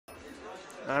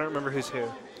I don't remember who's who.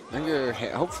 I think you're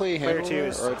hopefully Player handle two it,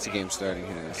 is- or it's a game starting.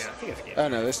 Who knows? Yeah, I think it's a game. Oh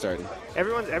no, they're starting.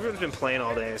 Everyone's been playing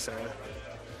all day, so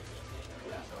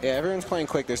Yeah, everyone's playing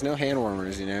quick. There's no hand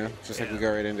warmers, you know. Just like we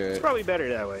go right into it's it. probably better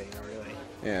that way, you know, really.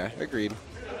 Yeah, agreed.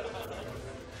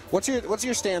 What's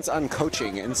your stance on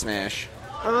coaching in Smash?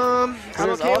 I'm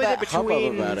There's okay all with it that hubbub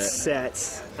between about it.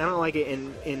 sets. I don't like it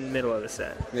in middle of the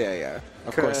set. Yeah.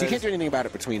 Of course, you 'Cause- can't do anything about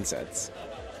it between sets.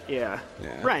 Yeah.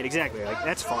 Yeah. Right, exactly. Like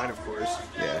that's fine, of course.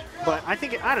 Yeah. But I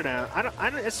think I don't know. I don't.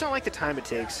 It's not like the time it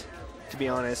takes, to be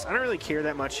honest. I don't really care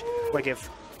that much. Like if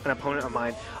an opponent of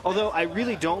mine. Although I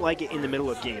really don't like it in the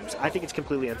middle of games. I think it's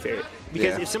completely unfair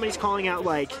because if somebody's calling out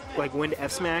like when to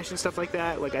F smash and stuff like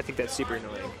that, like I think that's super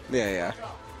annoying. Yeah.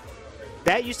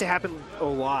 That used to happen a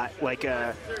lot, like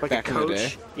Back a in the coach.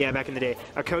 day? Yeah, back in the day,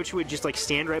 a coach would just like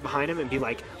stand right behind him and be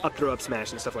like up throw up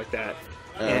smash and stuff like that.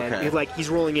 And Okay. he's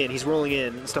rolling in,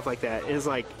 and stuff like that. And it's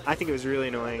like I think it was really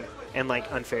annoying and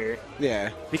like unfair. Yeah.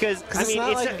 Because I It's mean,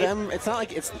 not like them. It's not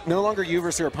like it's no longer you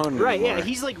versus your opponent. right? anymore. Yeah,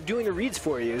 he's like doing the reads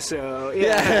for you. So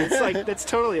Yeah. it's like that's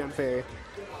totally unfair.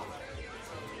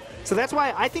 So that's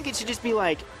why I think it should just be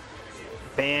like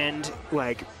banned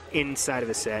like inside of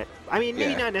a set. I mean,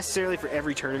 maybe not necessarily for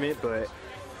every tournament, but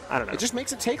I don't know. It just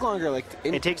makes it take longer. Like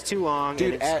it takes too long.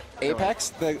 Dude, and at it's Apex,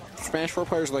 the Smash 4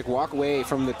 players like walk away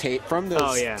from the tape from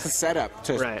the setup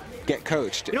to get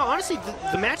coached. You know, honestly,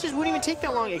 the matches wouldn't even take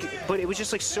that long, but it was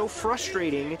just like so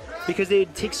frustrating because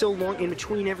they'd take so long in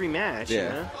between every match. Yeah. You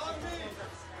know?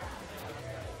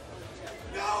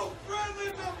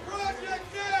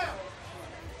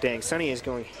 Dang, Sonny is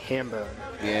going ham-bone.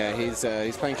 Yeah,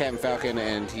 he's playing Captain Falcon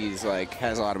and he's like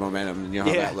has a lot of momentum. You know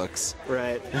how that looks.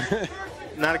 Right.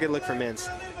 Not a good look for Mince.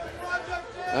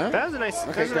 Huh? That was a nice.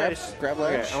 Okay, grab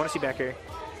ledge. Okay, I want to see back here.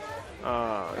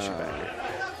 Oh, I should back here.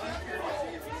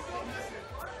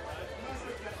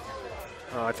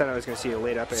 Oh, I thought I was going to see a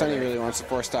late up air. Sonny really wants the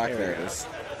 4 stock. There it is.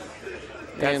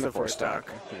 That's And the 4 stock.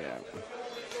 Yeah.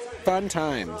 Fun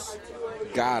times.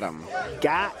 Got him.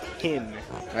 Got him.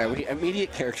 All right, we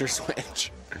immediate character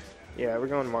switch. Yeah, we're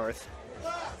going Marth.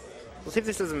 We'll see if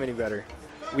this does him any better.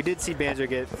 We did see Banjo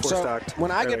get 4 stocked.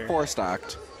 When I earlier. get 4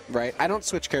 stocked, right, I don't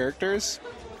switch characters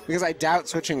because I doubt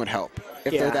switching would help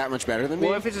if they're that much better than me.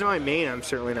 Well, if it's my main, I'm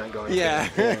certainly not going to. Yeah.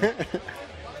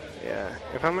 Yeah.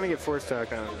 If I'm going to get 4 stock,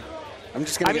 I'm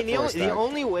just going to get 4 stock. The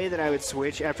only way that I would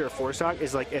switch after a 4 stock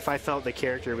is like if I felt the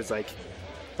character was like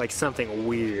something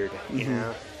weird, you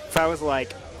know? If I was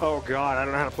like, oh god, I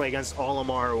don't know how to play against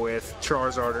Olimar with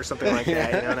Charizard or something like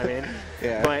that, you know what I mean?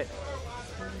 Yeah. But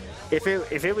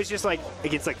if it was just like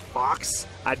against like Fox,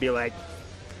 I'd be like,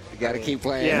 you got to keep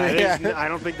playing. Yeah, I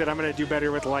don't think that I'm going to do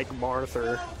better with like Marth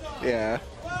or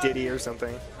Diddy or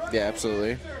something. Yeah,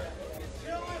 absolutely.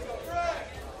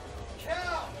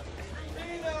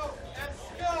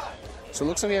 So it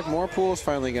looks like we have more pools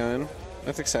finally going.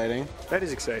 That's exciting. That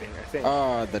is exciting, I think.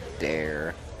 Oh, the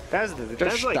dare.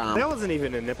 That wasn't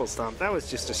even a nipple stomp. That was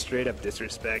just a straight up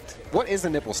disrespect. What is a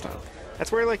nipple stomp?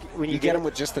 That's where like when you get him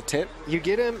with just the tip. You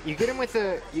get him with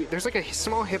there's like a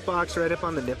small hitbox right up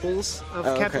on the nipples of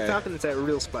Captain Falcon. It's that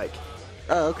real spike.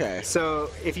 Oh, okay. So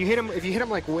if you hit him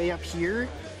like way up here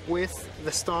with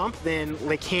the stomp, then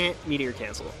they can't meteor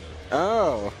cancel.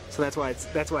 Oh. So that's why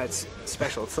it's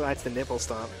special. So that's the nipple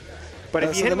stomp. But if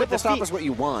you so hit the him with nipple the stomp feet, is what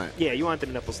you want. Yeah, you want the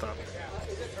nipple stomp.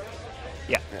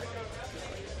 Yeah.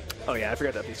 Oh yeah, I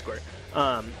forgot that piece score.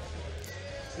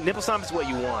 Nipple stomp is what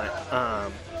you want.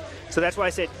 So that's why I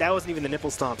said that wasn't even the nipple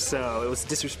stomp. So it was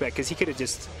disrespect because he could have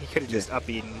just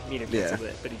upbeat and meteor canceled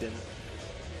it, but he didn't.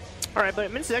 All right,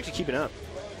 but Mince is actually keeping up,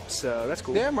 so that's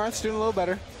cool. Yeah, Marth's doing a little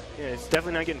better. Yeah, he's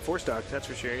definitely not getting 4 stock. That's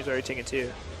for sure. He's already taking 2.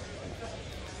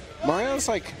 Mario's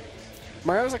like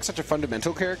such a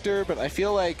fundamental character, but I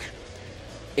feel like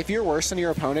if you're worse than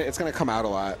your opponent, it's going to come out a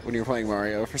lot when you're playing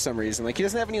Mario for some reason. Like, he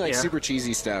doesn't have any, like, super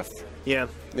cheesy stuff. Yeah.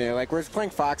 Yeah, like, whereas playing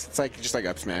Fox, it's like you just, like,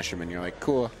 up smash him, and you're like,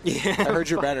 cool. Yeah. I heard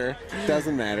you're better.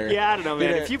 Doesn't matter. Yeah, I don't know,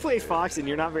 man. If you play Fox and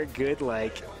you're not very good,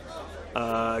 like,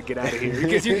 get out of here.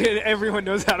 Because everyone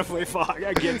knows how to play Fox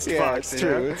against Fox. It's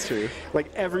true. It's true.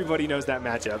 Like, everybody knows that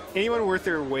matchup. Anyone worth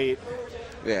their weight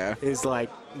is, like,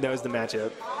 knows the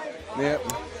matchup. Yep.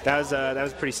 That was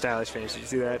a pretty stylish finish. Did you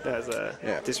see that? That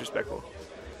was disrespectful.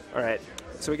 All right.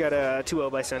 So we got a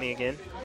 2-0 by Sonny again.